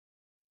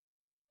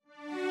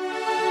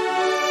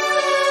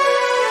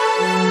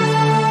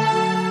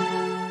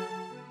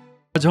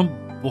आज हम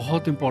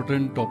बहुत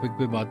इम्पोर्टेंट टॉपिक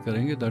पे बात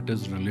करेंगे, दैट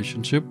इज़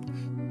रिलेशनशिप।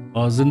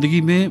 ज़िंदगी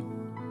में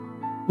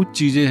कुछ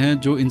चीज़ें हैं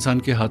जो इंसान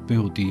के हाथ में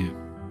होती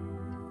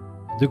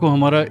हैं। देखो,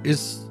 हमारा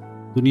इस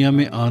दुनिया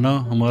में आना,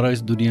 हमारा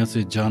इस दुनिया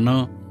से जाना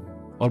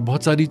और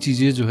बहुत सारी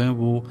चीज़ें जो हैं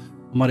वो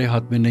हमारे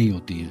हाथ में नहीं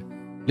होती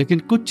हैं, लेकिन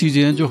कुछ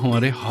चीज़ें हैं जो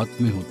हमारे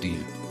हाथ में होती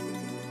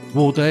हैं।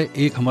 वो होता है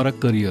एक हमारा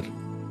career.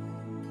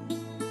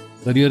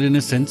 Career in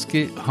a sense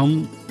कि हम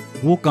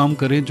वो काम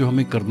करें जो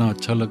हमें करना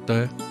अच्छा लगता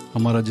है,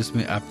 हमारा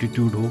जिसमें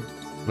एप्टीट्यूड हो,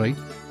 राइट?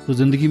 तो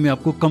ज़िंदगी में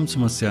आपको कम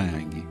समस्याएं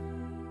आएंगी।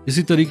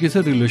 इसी तरीके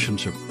से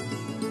रिलेशनशिप,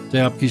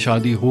 चाहे आपकी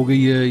शादी हो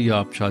गई है या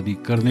आप शादी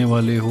करने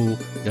वाले हो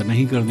या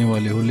नहीं करने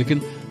वाले हो,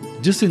 लेकिन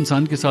जिस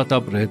इंसान के साथ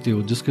आप रहते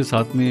हो, जिसके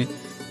साथ में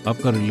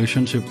आपका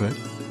रिलेशनशिप है,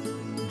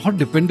 बहुत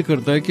डिपेंड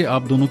करता है कि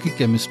आप दोनों की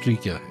केमिस्ट्री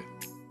क्या है।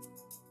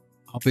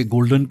 आप एक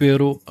गोल्डन पेयर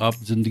हो,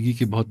 आप ज़िंदगी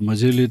के बहुत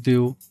मज़े लेते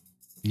हो,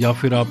 या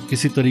फिर आप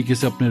किसी तरीके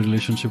से अपने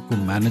रिलेशनशिप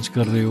को मैनेज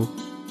कर रहे हो,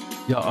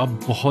 या आप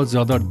बहुत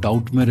ज़्यादा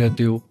डाउट में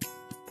रहते हो,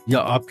 या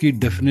आपकी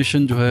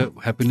डेफिनेशन जो है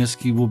हैप्पीनेस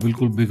की वो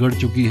बिल्कुल बिगड़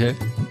चुकी है,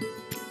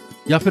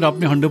 या फिर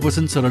आपने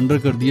 100% सरेंडर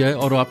कर दिया है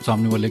और आप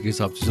सामने वाले के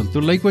हिसाब से चलते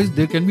हो। Likewise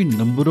there can be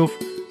number of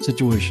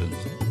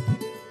situations.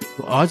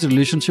 तो आज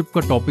रिलेशनशिप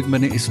का टॉपिक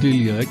मैंने इसलिए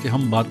लिया है कि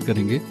हम बात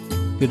करेंगे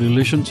कि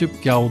रिलेशनशिप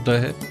क्या होता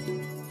है,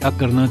 क्या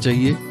करना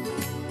चाहिए।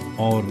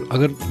 और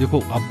अगर देखो,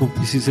 आपको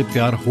किसी से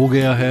प्यार हो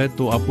गया है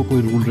तो आपको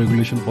कोई रूल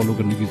रेगुलेशन फॉलो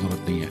करने की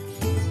ज़रूरत नहीं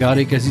है। प्यार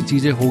एक ऐसी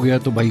चीज़ है, हो गया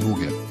तो भाई हो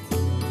गया।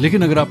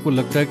 लेकिन अगर आपको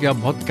लगता है कि आप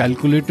बहुत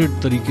कैलकुलेटेड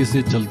तरीके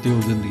से चलते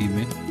हो ज़िंदगी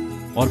में,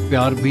 और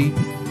प्यार भी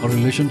और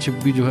रिलेशनशिप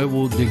भी जो है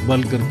वो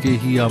देखभाल करके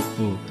ही आप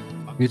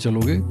आगे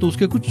चलोगे, तो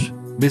उसके कुछ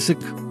बेसिक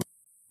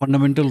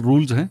फंडामेंटल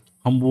रूल्स हैं,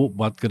 हम वो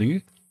बात करेंगे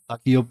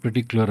ताकि you are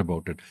pretty clear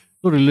about it.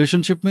 तो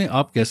रिलेशनशिप में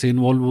आप कैसे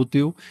इन्वॉल्व होते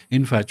हो,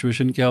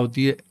 इनफैचुएशन क्या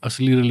होती है,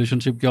 असली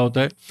रिलेशनशिप क्या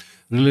होता है,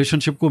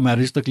 रिलेशनशिप को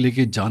मैरिज तक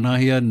लेके जाना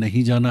है या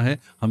नहीं जाना है,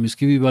 हम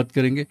इसकी भी बात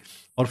करेंगे।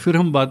 और फिर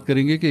हम बात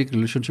करेंगे कि एक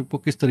रिलेशनशिप को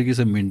किस तरीके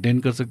से मेंटेन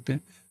कर सकते हैं,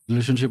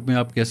 रिलेशनशिप में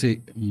आप कैसे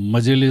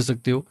मज़े ले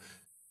सकते हो,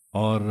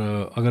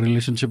 और अगर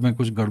रिलेशनशिप में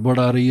कुछ गड़बड़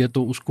आ रही है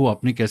तो उसको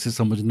आपने कैसे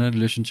समझना है,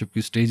 रिलेशनशिप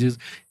की स्टेजेस,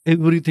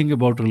 एवरीथिंग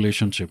अबाउट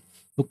रिलेशनशिप।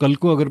 तो कल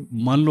को अगर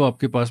मान लो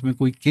आपके पास में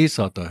कोई केस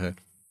आता है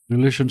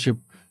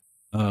रिलेशनशिप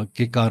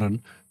के कारण,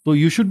 तो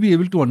you should be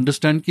able to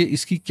understand कि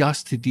इसकी क्या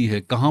स्थिति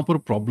है, कहाँ पर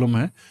प्रॉब्लम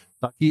है,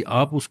 ताकि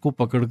आप उसको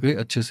पकड़ के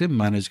अच्छे से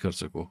मैनेज कर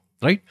सको,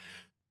 राइट?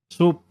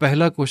 सो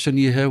पहला क्वेश्चन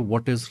ये है,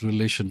 व्हाट इज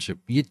रिलेशनशिप?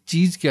 ये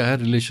चीज़ क्या है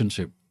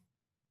रिलेशनशिप?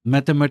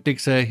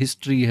 मैथमेटिक्स है,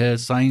 हिस्ट्री है,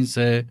 साइंस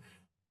है,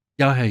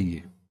 क्या है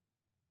ये?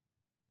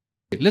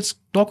 Let's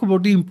talk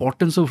about the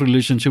importance of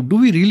relationship. Do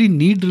we really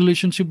need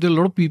relationship? There are a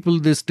lot of people,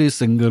 they stay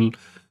single,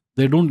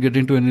 they don't get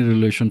into any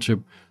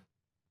relationship.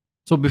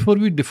 So before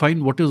we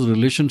define what is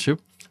relationship,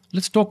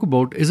 let's talk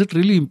about, is it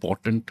really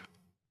important?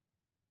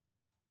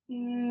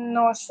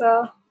 No, sir.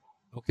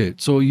 Okay,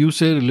 so you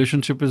say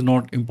relationship is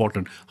not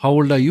important. How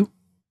old are you?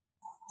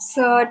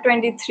 Sir,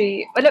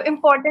 23. मतलब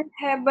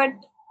important है but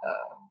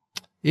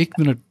एक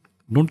minute,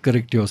 don't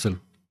correct yourself.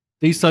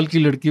 23 साल की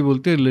लड़की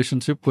बोलते हैं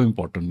relationship कोई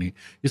important नहीं।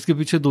 इसके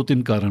पीछे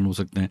 2-3 कारण हो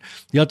सकते हैं।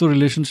 या तो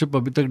रिलेशनशिप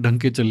अभी तक ढंग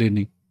के चले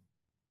नहीं,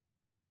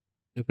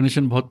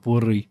 डेफिनेशन बहुत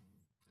पुअर रही,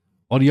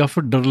 और या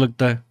फिर डर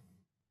लगता है,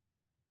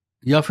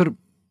 या फिर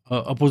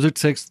opposite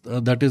sex,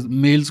 that is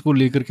males को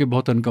लेकर के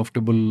बहुत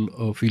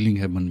अनकंफर्टेबल फीलिंग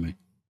है मन में।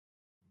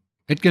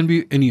 It can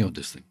be any of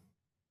this thing,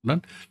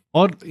 done.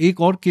 और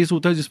एक और केस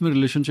होता है जिसमें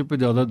रिलेशनशिप पे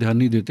ज़्यादा ध्यान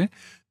नहीं देते।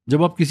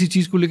 जब आप किसी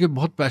चीज़ को लेकर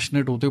बहुत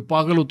पैशनेट होते हो,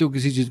 पागल होते हो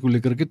किसी चीज़ को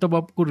लेकर के, तब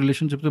आपको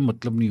रिलेशनशिप से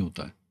मतलब नहीं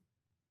होता है।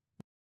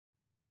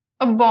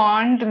 a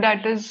bond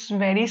that is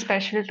very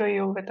special to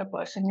you with a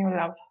person you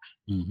love.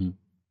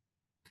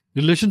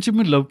 Relationship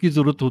में लव की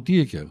जरूरत होती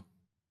है क्या?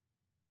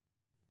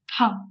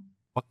 हाँ,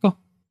 पक्का?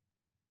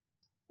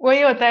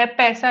 वही होता है,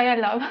 पैसा या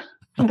लव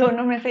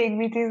दोनों में से एक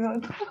भी चीज हो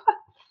तो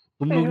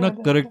तुम फिर लोग ना हो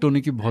जाता करेक्ट है।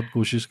 होने की बहुत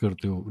कोशिश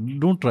करते हो,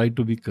 don't try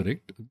to be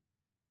correct.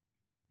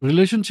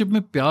 Relationship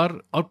में प्यार,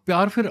 और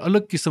प्यार फिर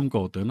अलग किस्म का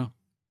होता है ना,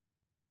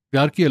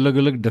 प्यार की अलग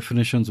अलग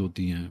डेफिनेशंस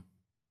होती हैं।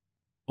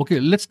 ओके,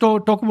 लेट्स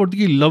टॉक अबाउट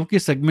कि लव के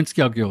सेगमेंट्स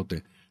क्या क्या होते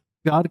हैं,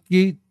 प्यार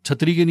की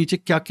छतरी के नीचे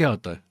क्या क्या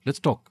आता है।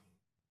 लेट्स टॉक,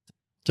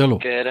 चलो।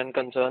 Care and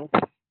concern.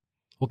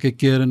 Okay,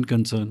 care and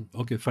concern,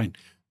 okay fine.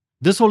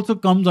 This also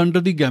comes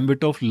under the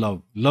gambit of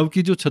love. Love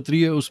की जो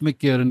छतरी है उसमें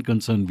केयर एंड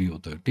कंसर्न भी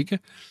होता है, ठीक है,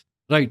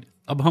 राइट?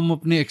 अब हम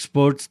अपने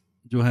एक्सपर्ट्स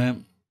जो हैं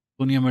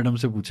सोनिया मैडम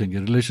से पूछेंगे,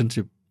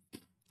 रिलेशनशिप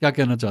क्या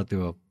कहना चाहते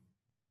हो आप?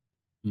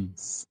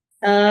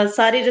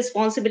 सारी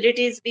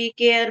रिस्पॉन्सिबिलिटीज भी,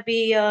 केयर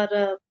भी, और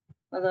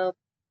मतलब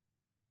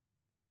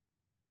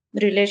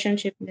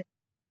रिलेशनशिप में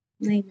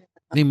नहीं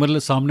नहीं मतलब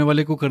सामने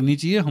वाले को करनी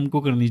चाहिए,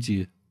 हमको करनी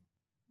चाहिए?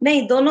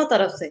 नहीं, दोनों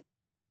तरफ से,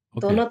 ओके,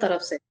 दोनों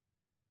तरफ से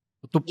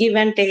तो गिव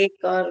एंड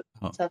टेक और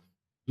हाँ, सब।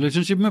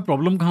 रिलेशनशिप में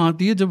प्रॉब्लम कहाँ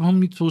आती है? जब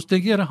हम सोचते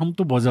हैं कि यार हम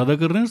तो बहुत ज़्यादा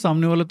कर रहे हैं,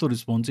 सामने वाला तो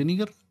रिस्पॉन्स ही नहीं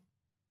कर रहा,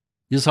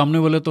 ये सामने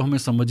वाला तो हमें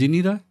समझ ही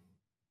नहीं रहा है,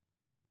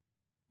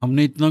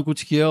 हमने इतना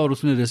कुछ किया और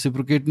उसने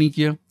रेसिप्रोकेट नहीं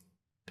किया।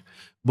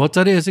 बहुत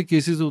सारे ऐसे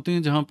केसेस होते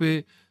हैं जहाँ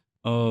पे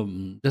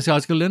जैसे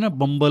आजकल है ना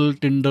बम्बल,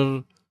 टिंडर,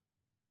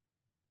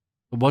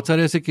 तो बहुत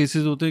सारे ऐसे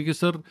केसेस होते हैं कि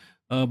सर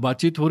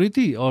बातचीत हो रही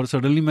थी और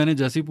सडनली मैंने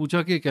जैसे ही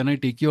पूछा कि can I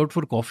take you out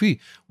for coffee,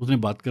 उसने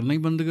बात करना ही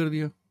बंद कर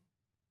दिया।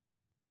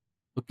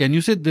 तो can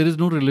you say there is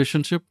no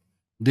relationship?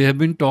 They have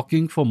been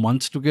talking for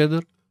months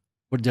together,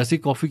 but जैसे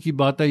ही कॉफ़ी की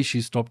बात आई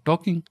शी स्टॉप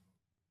टॉकिंग।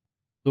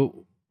 तो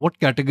what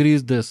category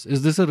is this? Is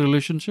this a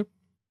relationship?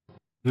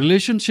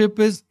 Relationship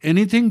is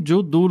anything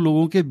जो दो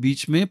लोगों के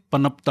बीच में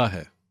पनपता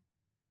है।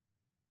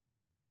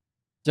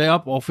 चाहे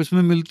आप ऑफिस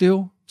में मिलते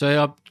हो, चाहे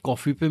आप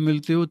कॉफ़ी पे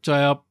मिलते हो,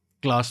 चाहे आप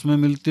क्लास में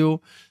मिलते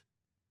हो,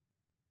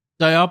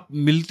 चाहे आप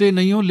मिलते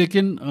नहीं हो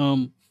लेकिन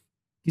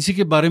किसी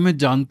के बारे में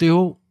जानते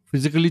हो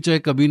फिजिकली, चाहे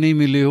कभी नहीं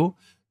मिले हो,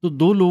 तो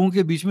दो लोगों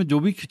के बीच में जो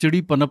भी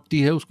खिचड़ी पनपती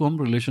है उसको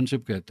हम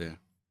रिलेशनशिप कहते हैं।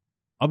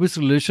 अब इस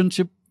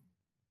रिलेशनशिप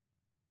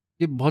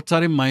के बहुत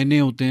सारे मायने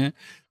होते हैं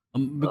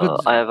बिकॉज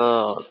I have a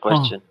हाँ,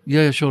 question.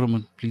 या sure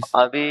Aman please.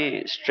 Are we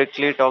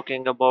strictly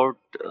talking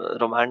about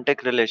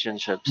romantic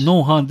relationships?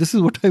 No, हाँ, this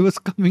is what I was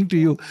coming to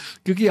you,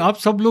 क्योंकि आप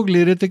सब लोग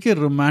ले रहे थे कि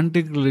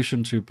रोमांटिक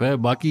रिलेशनशिप है,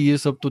 बाकी ये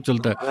सब तो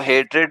चलता है।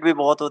 Hatred भी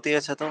बहुत होती है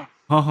ऐसे तो।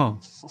 हाँ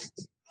हाँ,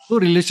 तो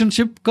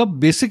रिलेशनशिप का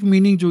बेसिक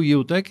मीनिंग जो ये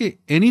होता है कि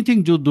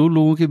एनीथिंग जो दो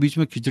लोगों के बीच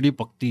में खिचड़ी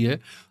पकती है,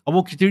 अब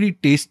वो खिचड़ी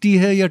टेस्टी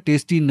है या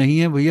टेस्टी नहीं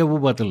है भैया वो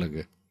बात अलग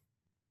है,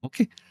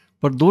 ओके,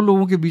 पर दो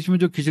लोगों के बीच में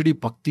जो खिचड़ी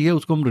पकती है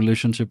उसको हम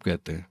रिलेशनशिप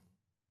कहते हैं।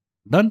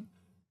 Done,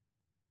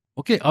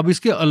 okay. अब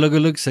इसके अलग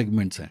अलग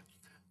सेगमेंट्स हैं।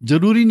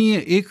 जरूरी नहीं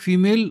है एक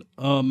फीमेल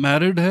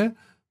मैरिड है,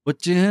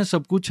 बच्चे हैं,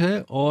 सब कुछ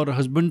है और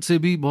हस्बैंड से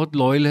भी बहुत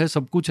लॉयल है,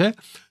 सब कुछ है,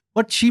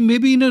 but she may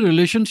be in a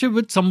relationship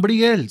with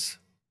somebody else.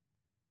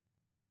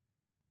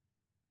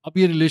 अब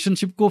ये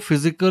रिलेशनशिप को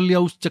फिजिकल या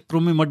उस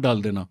चक्रों में मत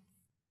डाल देना।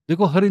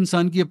 देखो हर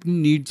इंसान की अपनी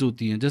नीड्स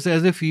होती हैं। जैसे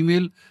as a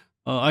female,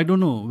 I don't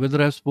know whether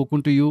I have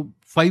spoken to you,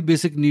 5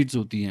 basic needs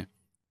होती हैं,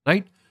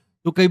 राइट?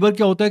 तो कई बार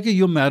क्या होता है कि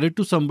यू मैरिड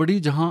टू समबडी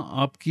जहां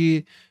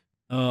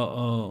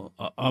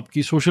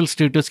आपकी सोशल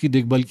स्टेटस की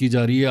देखभाल की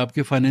जा रही है,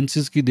 आपके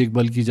फाइनेंसिस की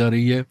देखभाल की जा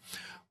रही है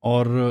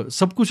और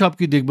सब कुछ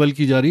आपकी देखभाल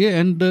की जा रही है,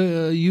 and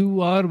you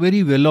are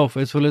very well off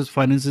as well as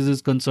finances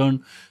is concern,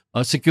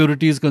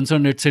 security is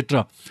concern,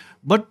 etcetera,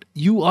 but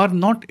you are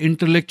not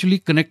intellectually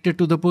connected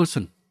to the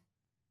person.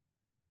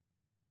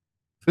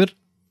 फिर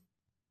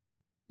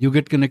you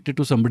get connected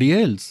to somebody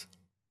else,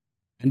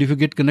 and if you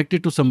get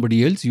connected to somebody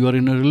else you are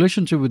in a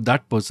relationship with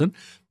that person,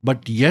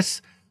 but yes,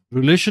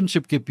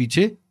 relationship के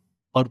पीछे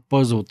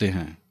purpose होते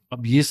हैं।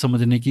 अब ये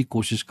समझने की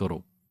कोशिश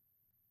करो।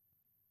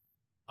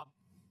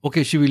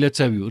 Okay Shivi,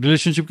 let's have you,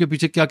 relationship के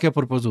पीछे क्या क्या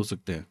पर्पस हो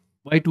सकते हैं?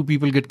 Why two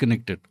people get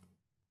connected?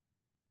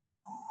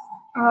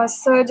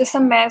 Sir जैसा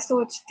मैं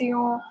सोचती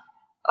हूँ,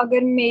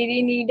 अगर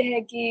मेरी नीड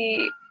है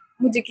कि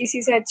मुझे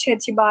किसी से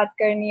अच्छी बात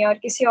करनी है और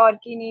किसी और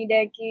की नीड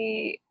है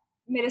कि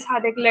मेरे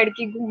साथ एक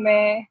लड़की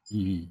घूमे,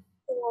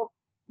 तो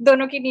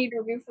दोनों की नीड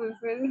होगी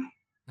फुलफिल।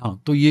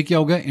 हाँ, तो ये क्या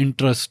हो गया?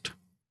 इंटरेस्ट।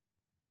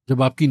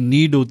 जब आपकी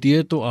नीड होती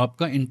है तो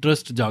आपका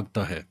इंटरेस्ट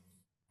जागता है,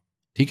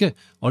 ठीक है,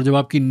 और जब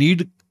आपकी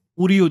नीड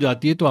पूरी हो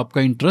जाती है तो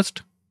आपका इंटरेस्ट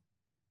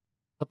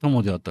खत्म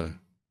हो जाता है,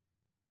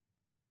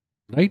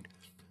 राइट?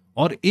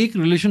 और एक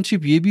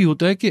रिलेशनशिप ये भी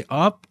होता है कि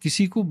आप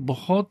किसी को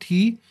बहुत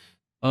ही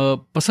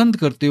पसंद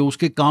करते हो,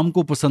 उसके काम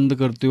को पसंद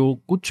करते हो,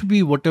 कुछ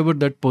भी whatever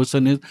that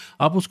person is,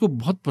 आप उसको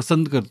बहुत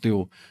पसंद करते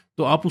हो,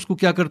 तो आप उसको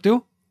क्या करते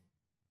हो?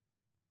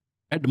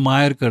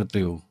 एडमायर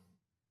करते हो।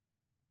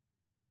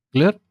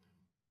 क्लियर?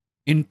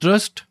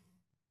 इंटरेस्ट,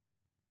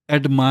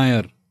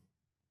 एडमायर,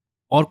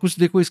 और कुछ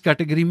देखो इस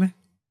कैटेगरी में।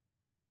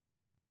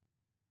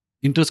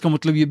 इंटरेस्ट का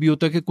मतलब ये भी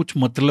होता है कि कुछ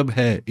मतलब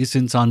है इस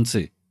इंसान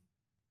से,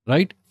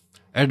 राइट?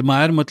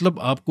 एडमायर मतलब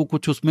आपको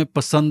कुछ उसमें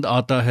पसंद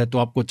आता है तो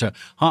आपको अच्छा।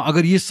 हाँ,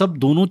 अगर ये सब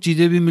दोनों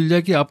चीज़ें भी मिल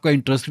जाए कि आपका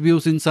इंटरेस्ट भी है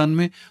उस इंसान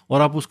में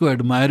और आप उसको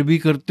एडमायर भी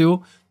करते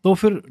हो, तो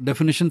फिर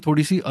डेफिनेशन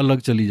थोड़ी सी अलग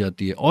चली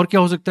जाती है। और क्या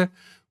हो सकता है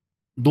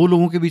दो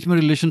लोगों के बीच में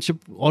रिलेशनशिप,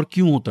 और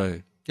क्यों होता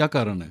है, क्या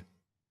कारण है?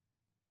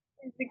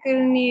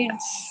 Physical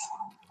needs.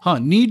 हाँ,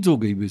 नीड्स हो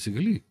गई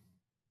बेसिकली,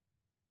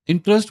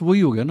 इंटरेस्ट वही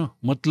हो गया ना,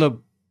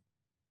 मतलब।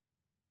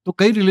 तो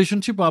कई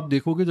रिलेशनशिप आप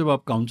देखोगे जब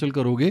आप काउंसल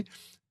करोगे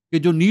कि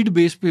जो नीड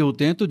बेस पे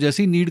होते हैं, तो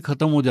जैसी नीड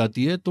खत्म हो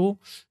जाती है तो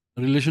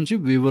रिलेशनशिप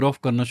वेवर ऑफ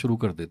करना शुरू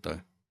कर देता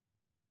है।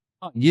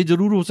 हाँ, ये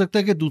जरूर हो सकता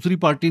है कि दूसरी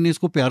पार्टी ने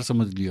इसको प्यार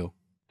समझ लिया हो।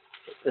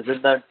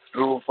 Isn't that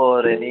true for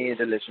any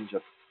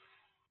relationship?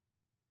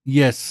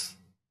 Yes.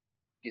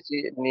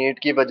 किसी नीड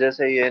की वजह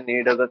से ये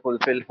नीड अगर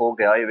फुलफिल हो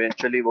गया,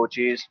 इवेंचुअली वो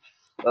चीज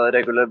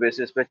रेगुलर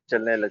बेसिस पे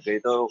चलने लग गई,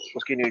 तो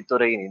उसकी नीड तो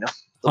रही नहीं ना,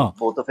 तो हाँ,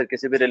 वो तो फिर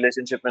किसी भी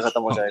रिलेशनशिप में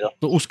खत्म हो हाँ, जाएगा।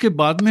 तो उसके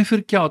बाद में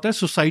फिर क्या होता है,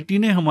 सोसाइटी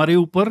ने हमारे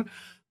ऊपर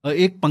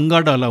एक पंगा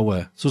डाला हुआ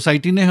है।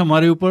 सोसाइटी ने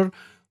हमारे ऊपर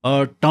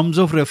टर्म्स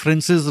ऑफ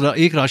रेफरेंसेस,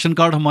 एक राशन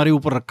कार्ड हमारे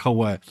ऊपर रखा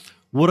हुआ है।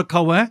 वो रखा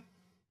हुआ है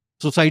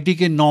सोसाइटी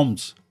के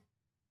नॉर्म्स।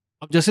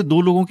 अब जैसे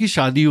दो लोगों की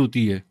शादी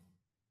होती है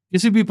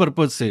किसी भी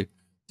पर्पज से,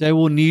 चाहे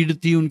वो नीड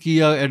थी उनकी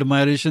या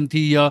एडमायरेशन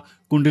थी या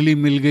कुंडली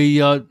मिल गई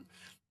या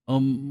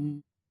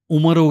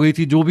उम्र हो गई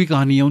थी, जो भी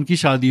कहानी है, उनकी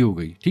शादी हो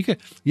गई, ठीक है,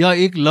 या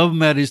एक लव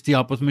मैरिज थी,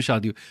 आपस में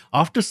शादी हुई।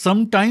 After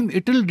some time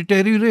it will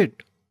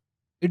deteriorate,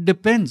 it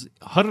depends.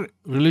 हर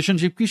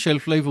रिलेशनशिप की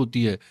शेल्फ लाइफ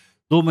होती है,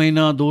 2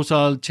 महीना, 2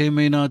 साल, 6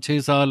 महीना, 6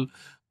 साल,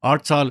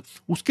 8 साल।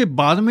 उसके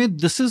बाद में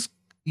दिस इज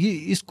ये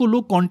इसको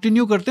लोग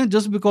कंटिन्यू करते हैं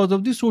just because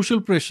of the social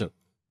pressure.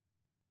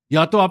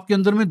 या तो आपके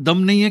अंदर में दम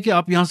नहीं है कि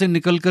आप यहां से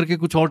निकल करके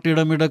कुछ और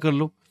टेढ़ा मेढ़ा कर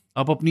लो,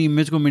 आप अपनी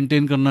इमेज को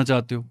मेंटेन करना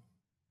चाहते हो,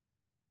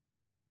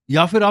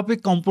 या फिर आप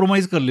एक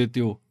कॉम्प्रोमाइज कर लेते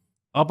हो,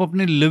 आप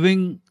अपने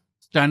लिविंग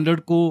स्टैंडर्ड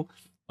को,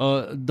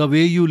 the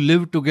way you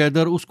live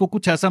together, उसको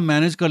कुछ ऐसा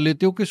मैनेज कर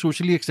लेते हो कि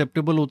सोशली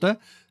एक्सेप्टेबल होता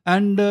है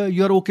and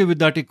you are okay with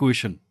that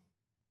equation.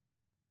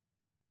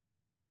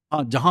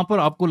 हाँ, जहां पर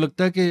आपको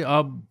लगता है कि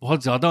आप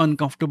बहुत ज्यादा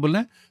अनकंफर्टेबल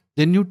हैं,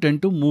 then you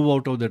tend to move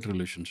out of that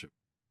relationship.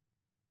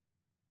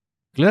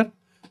 Clear?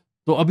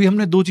 तो अभी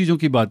हमने दो चीजों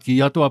की बात की,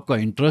 या तो आपका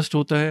इंटरेस्ट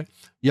होता है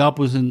या आप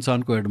उस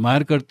इंसान को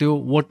एडमायर करते हो।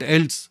 What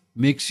else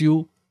makes you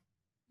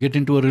get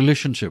into a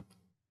relationship?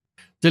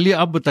 चलिए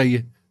आप बताइए,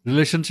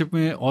 रिलेशनशिप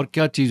में और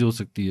क्या चीज हो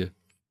सकती है?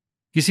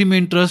 किसी में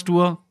इंटरेस्ट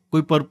हुआ,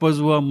 कोई पर्पस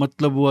हुआ,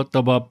 मतलब हुआ,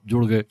 तब आप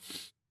जुड़ गए।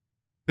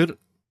 फिर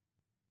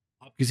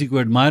आप किसी को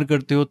एडमायर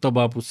करते हो, तब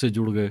आप उससे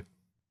जुड़ गए।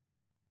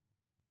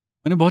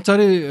 मैंने बहुत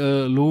सारे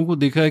लोगों को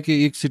देखा है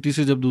कि एक सिटी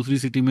से जब दूसरी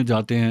सिटी में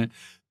जाते हैं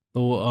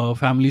तो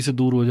फैमिली से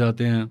दूर हो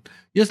जाते हैं।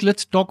 Yes,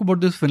 let's talk about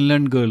this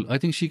Finland girl, I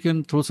think she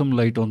can throw some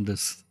light on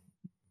this.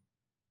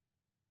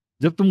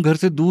 जब तुम घर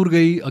से दूर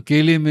गई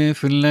अकेले में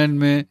फिनलैंड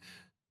में,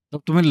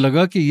 तब तुम्हें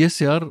लगा कि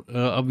यस यार,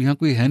 अब यहाँ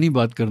कोई है नहीं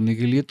बात करने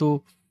के लिए,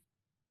 तो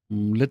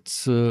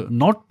लेट्स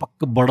नॉट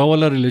पक्का बड़ा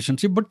वाला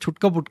रिलेशनशिप, बट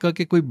छुटका पुटका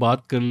के कोई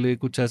बात कर ले,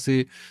 कुछ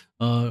ऐसे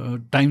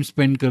टाइम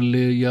स्पेंड कर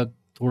ले, या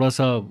थोड़ा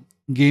सा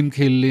गेम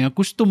खेल ले, या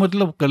कुछ तो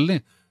मतलब कर लें।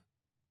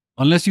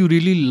 Unless you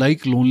really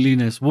like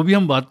loneliness, वो भी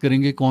हम बात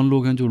करेंगे, कौन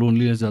लोग हैं जो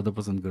लोनलीनेस ज़्यादा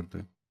पसंद करते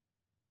हैं।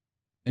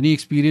 Any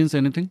experience,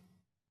 anything?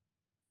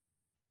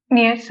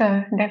 Yes, sir,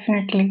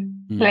 definitely.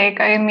 Like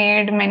I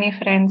made many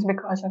friends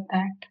because of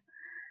that.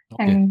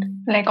 Okay. And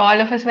like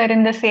all of us were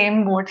in the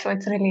same boat, so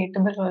it's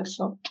relatable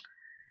also.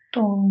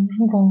 तो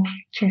वो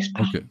चीज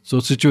था। Okay, so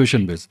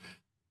situation based.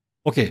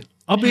 Okay,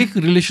 अब एक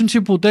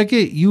relationship होता है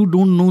कि you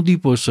don't know the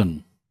person,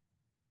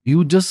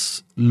 you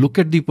just look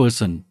at the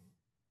person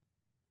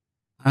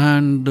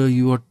and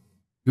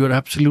you are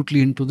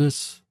absolutely into this.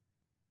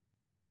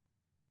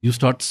 You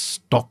start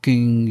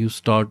stalking, you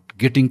start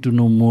getting to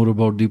know more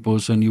about the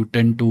person, you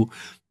tend to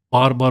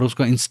बार बार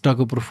उसका insta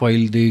का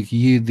profile देख,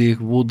 ये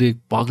देख, वो देख,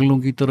 पागलों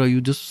की तरह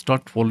you just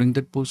start following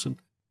that person.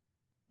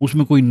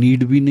 उसमें कोई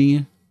नीड भी नहीं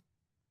है,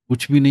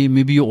 कुछ भी नहीं,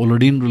 may be you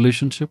already in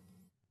relationship.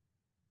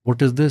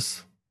 What is this?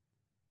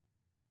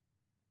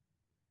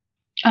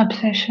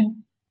 Obsession.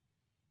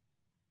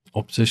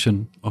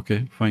 Obsession.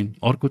 Okay, fine.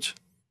 और कुछ?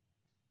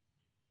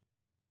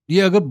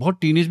 ये अगर बहुत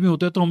टीनेज में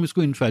होता है तो हम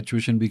इसको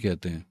इन्फैचुएशन भी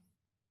कहते हैं।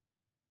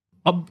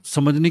 अब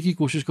समझने की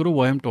कोशिश करो,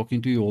 why I am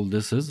talking to you all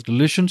this is,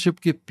 relationship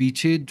के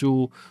पीछे जो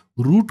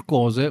रूट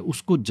कॉज है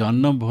उसको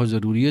जानना बहुत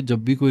ज़रूरी है।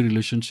 जब भी कोई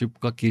रिलेशनशिप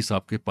का केस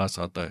आपके पास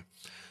आता है,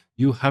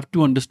 you have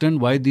to understand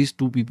why these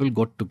two people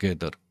got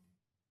together.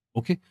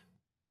 Okay,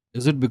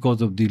 is it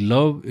because of the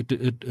love,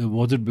 it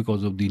was it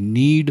because of the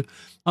need?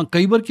 हाँ,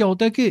 कई बार क्या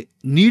होता है कि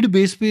नीड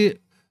बेस पे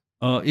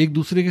एक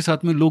दूसरे के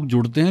साथ में लोग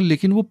जुड़ते हैं,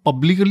 लेकिन वो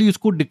पब्लिकली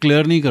उसको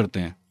डिक्लेयर नहीं करते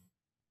हैं।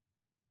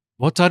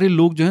 बहुत सारे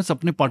लोग जो हैं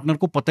अपने पार्टनर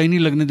को पता ही नहीं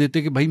लगने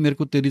देते कि भाई मेरे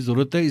को तेरी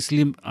ज़रूरत है,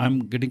 इसलिए I am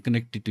getting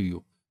connected to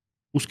you.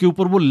 उसके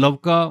ऊपर वो लव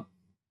का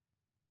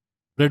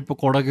ब्रेड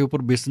पकौड़ा के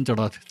ऊपर बेसन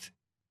चढ़ा देते।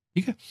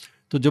 ठीक है,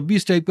 तो जब भी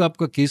इस टाइप का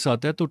आपका केस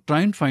आता है तो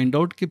ट्राई एंड फाइंड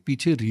आउट के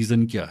पीछे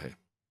रीज़न क्या है।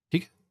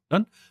 ठीक है,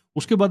 डन।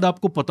 उसके बाद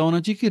आपको पता होना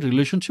चाहिए कि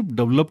रिलेशनशिप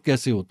डेवलप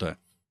कैसे होता है,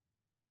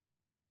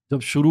 जब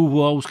शुरू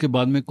हुआ, उसके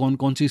बाद में कौन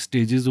कौन सी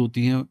स्टेजेस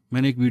होती हैं।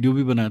 मैंने एक वीडियो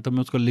भी बनाया था,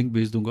 मैं उसका लिंक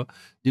भेज दूंगा,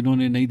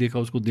 जिन्होंने नहीं देखा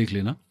उसको देख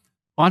लेना।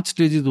 5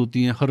 स्टेजेस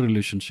होती हैं हर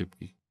रिलेशनशिप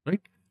की।